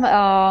like them.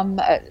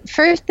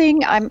 First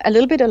thing, I'm a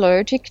little bit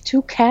allergic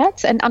to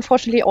cats and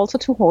unfortunately also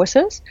to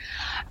horses.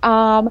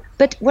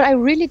 But what I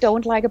really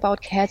don't like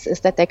about cats is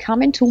that they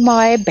come into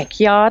my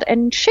backyard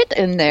and shit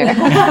in there.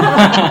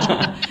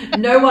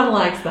 No one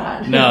likes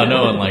that.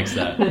 No one likes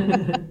that.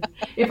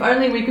 If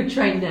only we could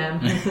train them.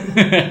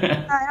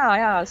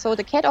 Yeah. So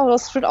the cat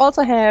owners should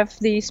also have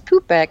these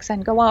poop bags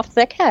and go after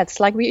their cats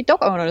like we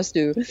dog owners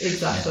do.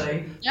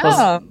 Exactly. Yeah.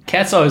 Plus,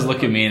 cats always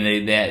look at me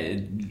and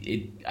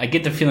I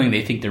get the feeling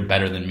they think they're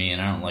better than me,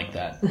 and I don't like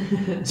that.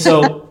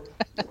 So,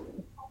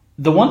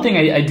 the one thing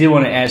I did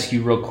want to ask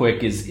you real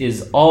quick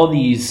is all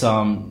these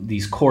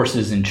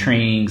courses and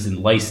trainings and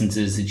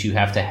licenses that you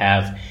have to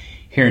have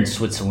here in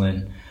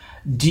Switzerland.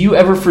 Do you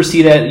ever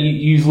foresee that?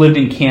 You've lived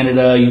in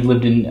Canada. You've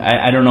lived in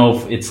I don't know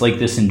if it's like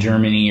this in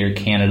Germany or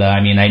Canada.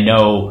 I mean, I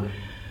know.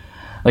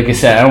 Like I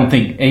said, I don't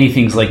think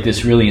anything's like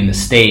this really in the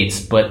States,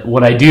 but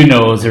what I do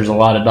know is there's a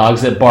lot of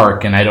dogs that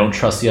bark, and I don't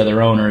trust the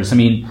other owners. I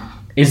mean,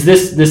 is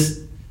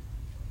this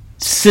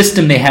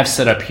system they have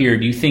set up here,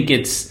 do you think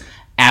it's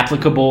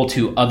applicable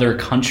to other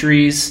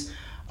countries,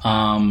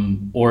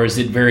 or is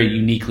it very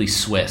uniquely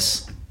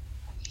Swiss?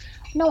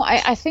 No,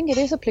 I think it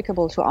is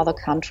applicable to other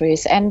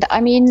countries. And I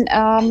mean,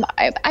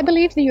 I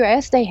believe the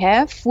US, they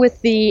have,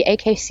 with the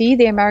AKC,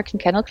 the American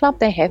Kennel Club,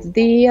 they have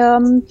the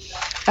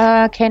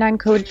Canine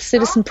Code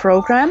Citizen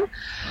Program.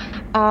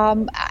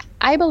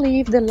 I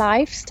believe the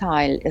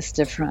lifestyle is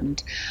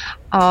different.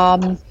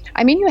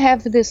 I mean, you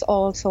have this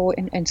also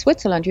in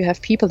Switzerland. You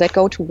have people that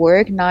go to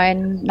work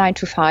 9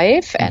 to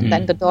 5, and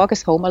then the dog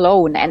is home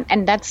alone.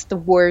 And that's the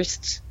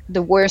worst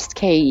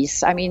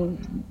case. I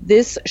mean,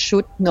 this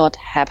should not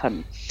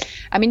happen.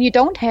 I mean, you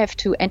don't have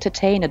to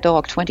entertain a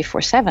dog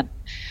 24/7,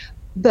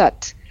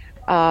 but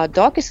a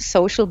dog is a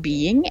social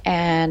being,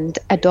 and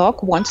a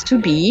dog wants to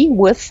be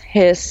with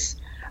his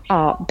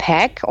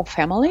pack or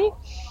family.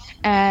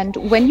 And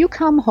when you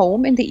come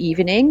home in the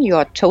evening,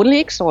 you're totally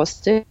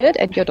exhausted,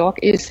 and your dog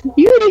is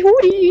hooty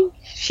hooty,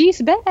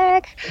 she's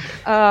back.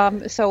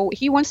 So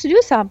he wants to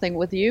do something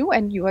with you,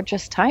 and you are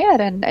just tired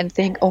and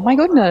think, oh my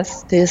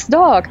goodness, this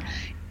dog.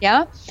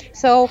 Yeah.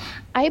 So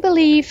I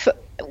believe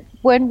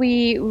when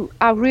we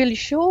are really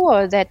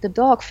sure that the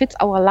dog fits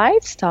our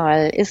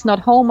lifestyle, is not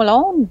home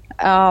alone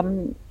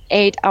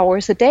 8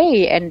 hours a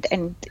day,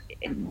 and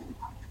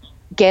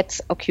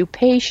gets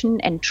occupation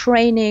and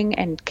training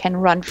and can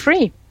run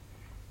free,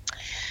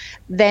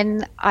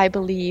 then I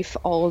believe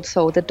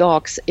also the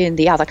dogs in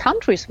the other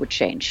countries would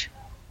change.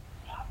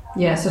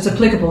 Yeah, so it's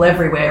applicable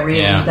everywhere,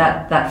 really, Yeah.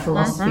 that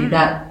philosophy,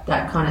 that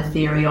kind of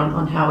theory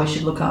on how we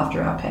should look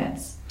after our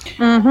pets.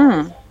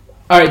 Mm-hmm.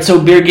 All right, so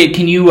Birgit,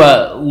 can you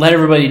let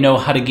everybody know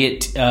how to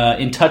get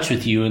in touch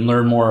with you and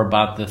learn more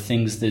about the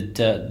things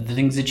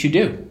that you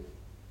do?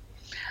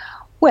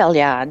 Well,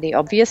 yeah, the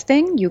obvious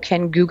thing, you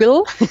can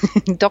Google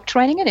dog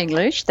training in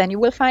English, then you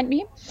will find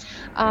me.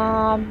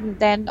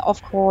 Then,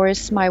 of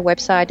course, my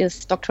website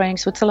is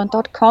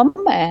dogtrainingswitzerland.com,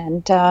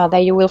 and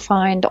there you will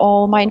find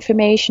all my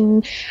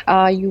information.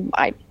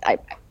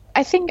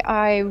 I think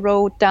I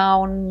wrote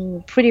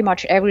down pretty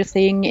much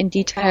everything in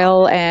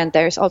detail, and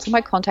there's also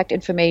my contact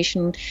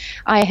information.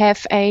 I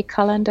have a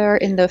calendar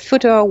in the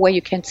footer where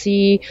you can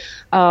see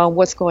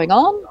what's going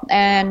on,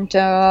 and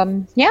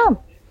yeah.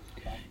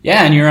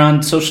 Yeah, and you're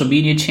on social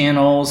media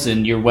channels,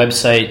 and your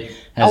website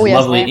has a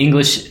lovely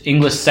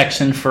English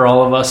section for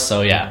all of us.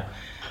 So yeah,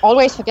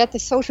 always forget the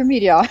social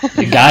media.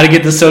 You got to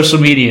get the social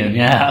media,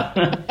 yeah.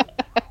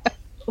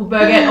 Well,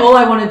 Birgit, all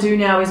I want to do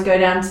now is go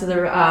down to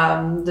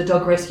the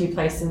dog rescue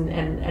place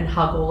and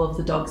hug all of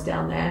the dogs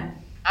down there.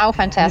 Oh,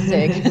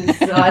 fantastic.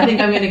 So I think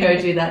I'm going to go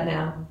do that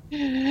now.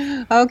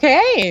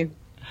 Okay.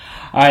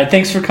 All right,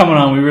 thanks for coming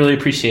on. We really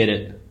appreciate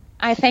it.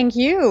 I thank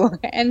you,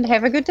 and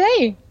have a good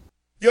day.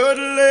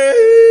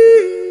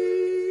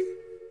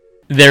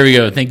 There we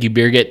go. Thank you,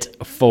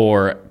 Birgit,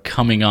 for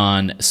coming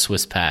on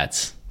Swiss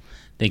Pats.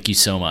 Thank you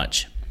so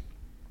much.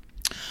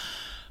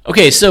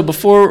 Okay, so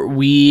before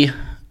we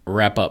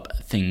wrap up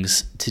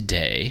things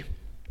today,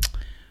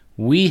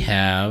 I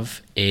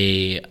have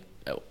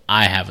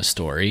a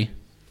story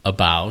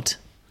about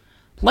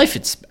life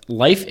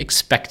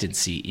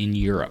expectancy in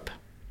Europe.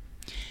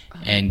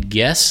 And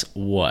guess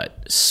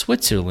what?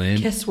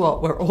 Switzerland. Guess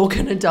what? We're all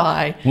going to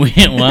die. Well,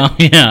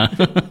 yeah.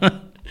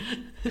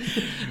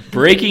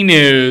 Breaking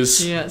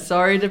news. Yeah,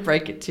 sorry to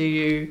break it to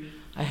you.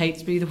 I hate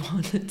to be the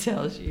one that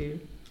tells you.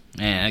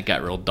 Man, that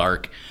got real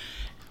dark.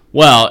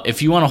 Well,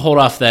 if you want to hold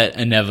off that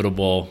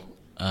inevitable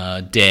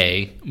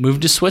day,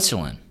 move to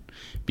Switzerland,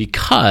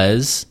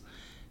 because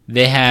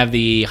they have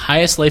the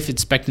highest life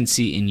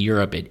expectancy in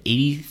Europe at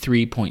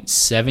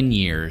 83.7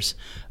 years,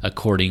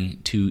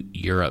 according to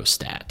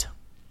Eurostat.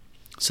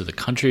 So the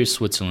country of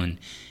Switzerland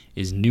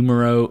is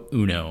numero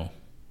uno.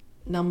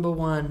 Number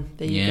one.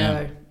 There you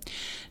go.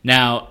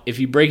 Now, if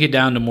you break it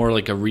down to more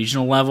like a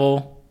regional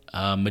level,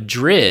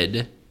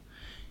 Madrid,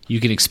 you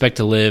can expect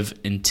to live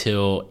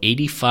until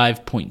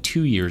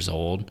 85.2 years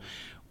old,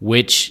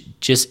 which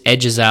just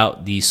edges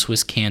out the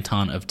Swiss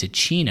canton of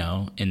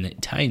Ticino in the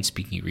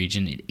Italian-speaking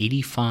region at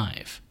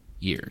 85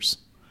 years.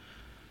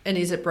 And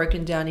is it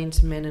broken down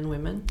into men and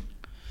women?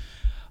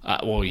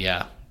 Well,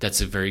 yeah,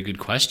 that's a very good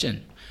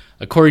question.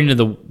 According to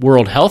the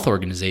World Health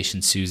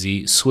Organization,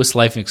 Susie, Swiss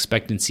life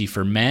expectancy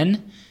for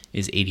men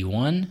is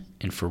 81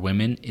 and for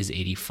women is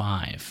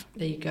 85.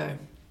 There you go.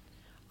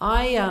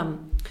 I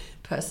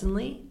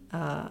personally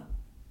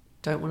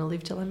don't want to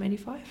live till I'm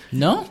 85.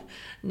 No?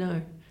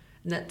 No.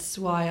 And that's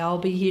why I'll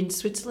be here in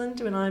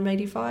Switzerland when I'm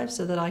 85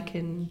 so that I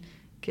can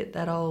get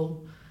that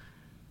old,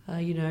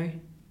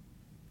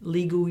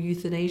 legal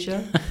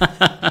euthanasia.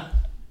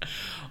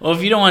 Well,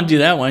 if you don't want to do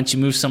that, why don't you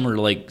move somewhere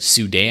like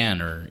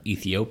Sudan or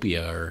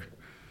Ethiopia or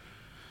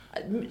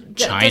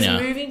China?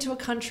 Does moving to a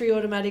country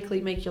automatically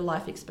make your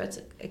life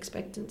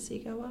expectancy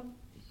go up?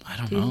 I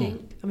don't Do you know.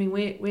 think? I mean,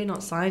 we're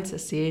not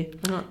scientists here.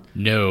 We're not.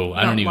 No,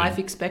 I don't even. Life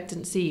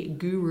expectancy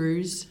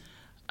gurus.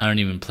 I don't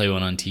even play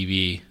one on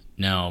TV.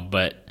 No,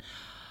 but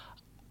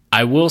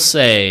I will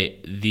say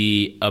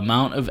the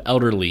amount of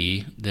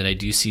elderly that I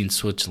do see in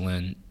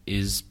Switzerland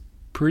is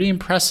pretty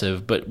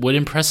impressive. But what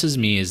impresses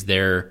me is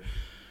their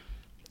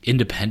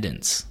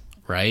independence,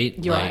 right?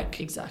 You're right,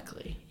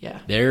 exactly. Yeah.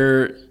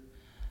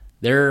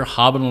 They're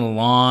hobbling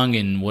along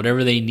and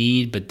whatever they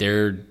need, but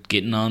they're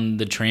getting on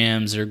the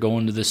trams, they're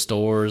going to the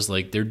stores,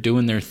 like they're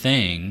doing their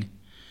thing.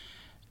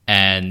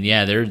 And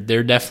yeah,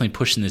 they're definitely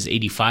pushing this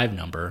 85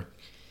 number.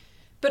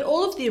 But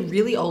all of the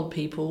really old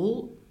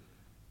people,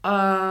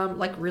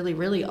 like really,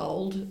 really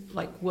old,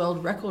 like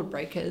world record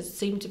breakers,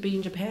 seem to be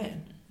in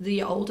Japan.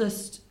 The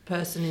oldest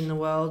person in the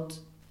world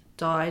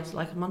died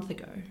like a month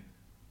ago.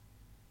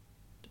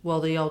 Well,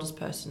 the oldest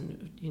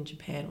person in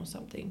Japan or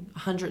something,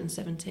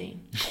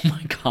 117. Oh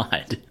my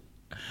God.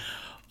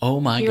 Oh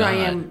my Here God. I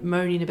am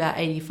moaning about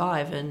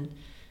 85 and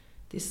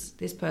this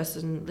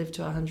person lived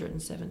to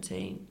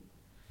 117.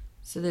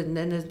 So then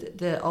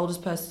the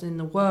oldest person in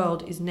the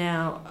world is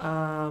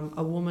now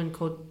a woman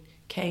called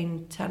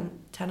Kane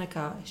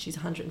Tanaka. She's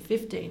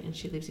 115 and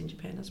she lives in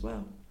Japan as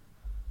well.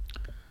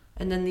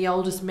 And then the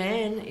oldest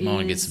man is I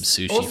want to get some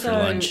sushi also for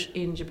lunch.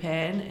 in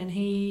Japan and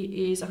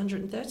he is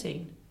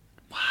 113.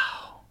 Wow.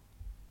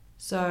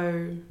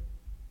 So,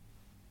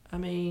 I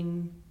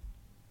mean,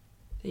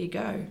 there you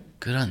go.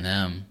 Good on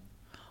them.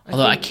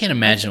 Although I can't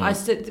imagine.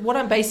 What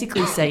I'm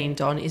basically saying,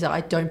 Don, is that I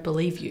don't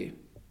believe you.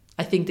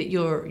 I think that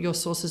your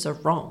sources are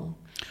wrong.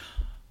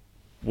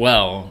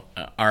 Well,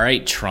 all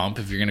right, Trump,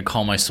 if you're going to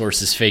call my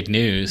sources fake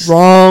news.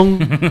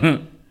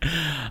 Wrong.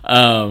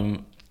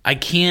 I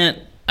can't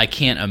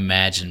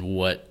imagine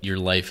what your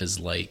life is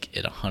like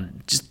at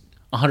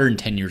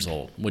 110 years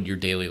old, what your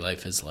daily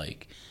life is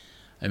like.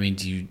 I mean,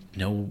 do you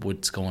know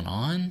what's going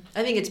on?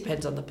 I think it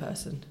depends on the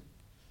person.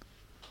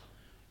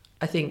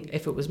 I think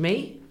if it was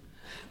me,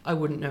 I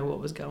wouldn't know what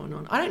was going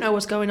on. I don't know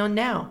what's going on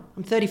now.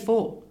 I'm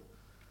 34.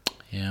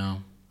 Yeah.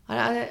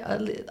 I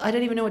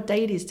don't even know what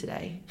day it is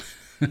today.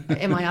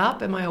 Am I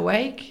up? Am I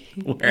awake?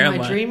 Where am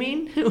I?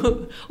 Dreaming?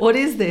 What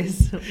is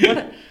this?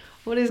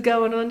 What is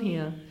going on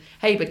here?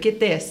 Hey, but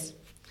get this.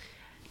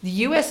 The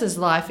US's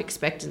life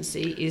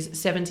expectancy is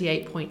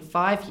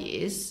 78.5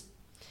 years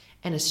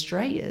and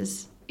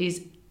Australia's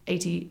is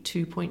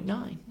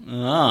 82.9.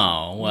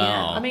 Oh, well.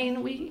 Yeah, I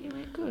mean,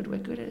 we're good. We're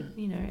good at,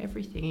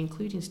 everything,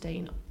 including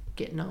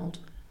getting old.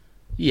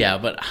 Yeah,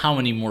 but how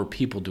many more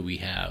people do we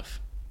have?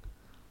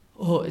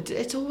 Oh,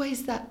 it's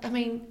always that. I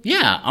mean...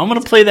 Yeah, I'm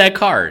going to play that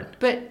card.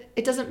 But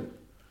it doesn't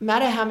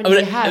matter how many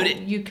you have.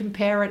 You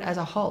compare it as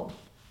a whole.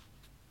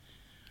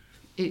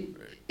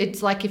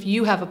 It's like if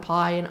you have a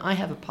pie and I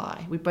have a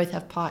pie. We both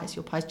have pies.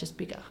 Your pie's just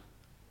bigger.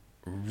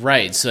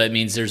 Right, so that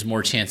means there's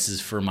more chances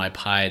for my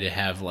pie to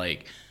have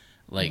like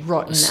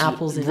rotten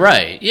apples in it.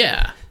 Right,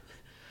 yeah.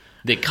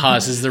 That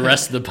causes the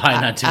rest of the pie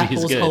not to be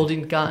as good. Apples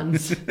holding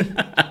guns.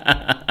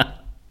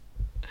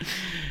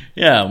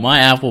 Yeah, my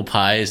apple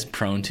pie is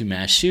prone to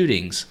mass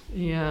shootings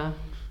Yeah.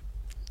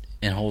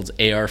 and holds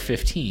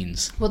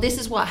AR-15s. Well, this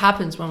is what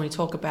happens when we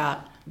talk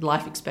about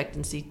life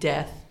expectancy,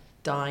 death,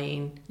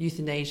 dying,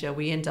 euthanasia.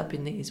 We end up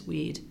in these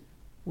weird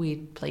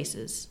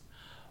places.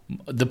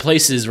 The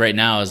places right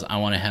now is I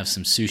want to have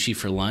some sushi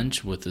for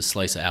lunch with a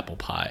slice of apple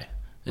pie.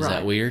 Is that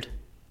Right. weird?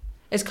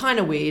 It's kind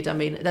of weird. I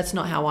mean, that's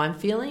not how I'm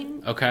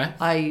feeling. Okay.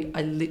 I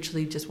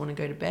literally just want to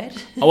go to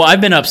bed. Oh, well, I've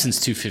been up since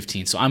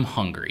 2:15, so I'm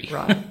hungry.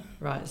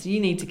 Right. So you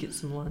need to get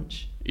some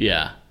lunch.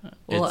 Yeah.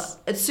 Well,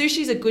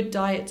 sushi's a good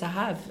diet to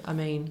have. I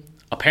mean,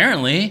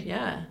 apparently.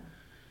 yeah.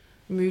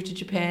 Move to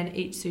Japan,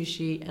 eat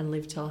sushi, and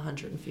live till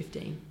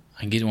 115. I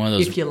can get one of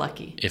those If you're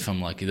lucky. If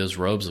I'm lucky. Those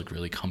robes look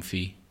really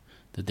comfy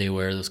that they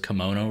wear. Those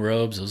kimono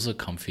robes, those look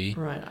comfy.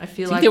 Right. I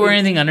feel Think like they wear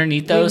anything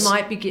underneath those? We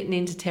might be getting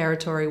into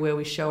territory where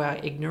we show our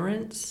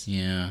ignorance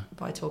Yeah.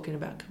 by talking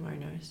about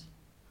kimonos.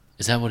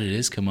 Is that what it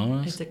is,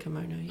 kimonos? It's a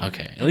kimono. Yeah.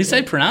 Okay. At least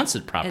I pronounced it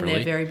And properly.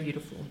 they're very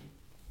beautiful.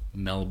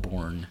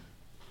 Melbourne.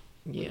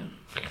 Yeah.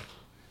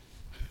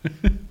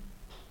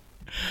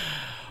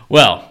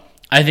 Well,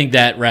 I think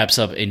that wraps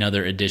up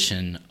another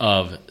edition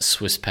of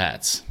Swiss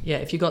Pats. Yeah.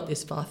 If you got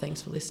this far,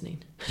 thanks for listening.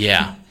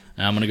 Yeah.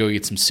 And I'm going to go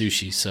get some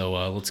sushi,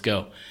 so let's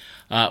go.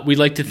 We'd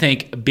like to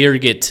thank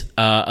Birgit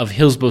of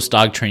Hillsbos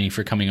Dog Training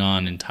for coming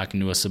on and talking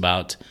to us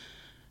about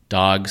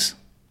dogs,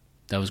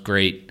 That was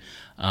great.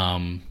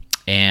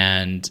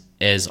 And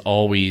as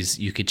always,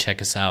 you could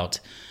check us out.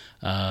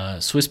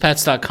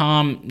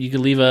 SwissPats.com. You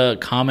can leave a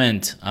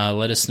comment.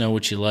 Let us know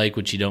what you like,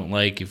 what you don't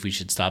like, if we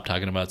should stop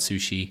talking about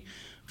sushi,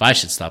 if I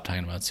should stop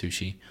talking about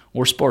sushi,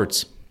 or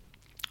sports,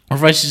 or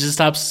if I should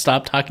just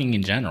stop talking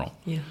in general.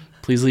 Yeah.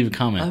 Please leave a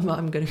comment.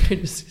 I'm going to go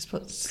to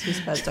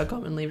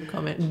SwissPats.com and leave a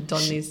comment, and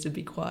Don needs to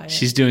be quiet.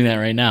 She's doing that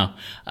right now.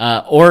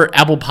 Or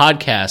Apple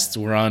Podcasts.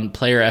 We're on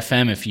Player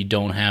FM if you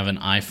don't have an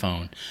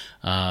iPhone.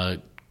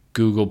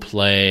 Google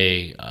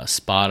Play,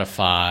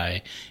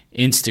 Spotify,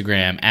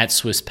 Instagram at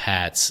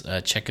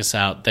SwissPats. Check us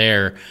out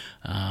there.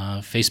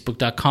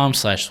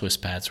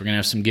 Facebook.com/SwissPats. We're going to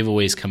have some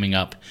giveaways coming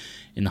up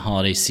in the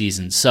holiday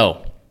season.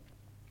 So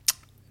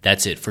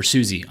that's it. For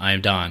Susie, I am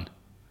Don.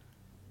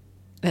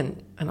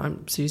 And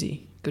I'm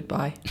Susie.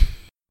 Goodbye.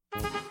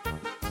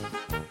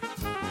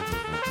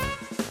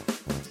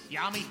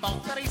 Ja, mi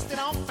polka risten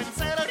op en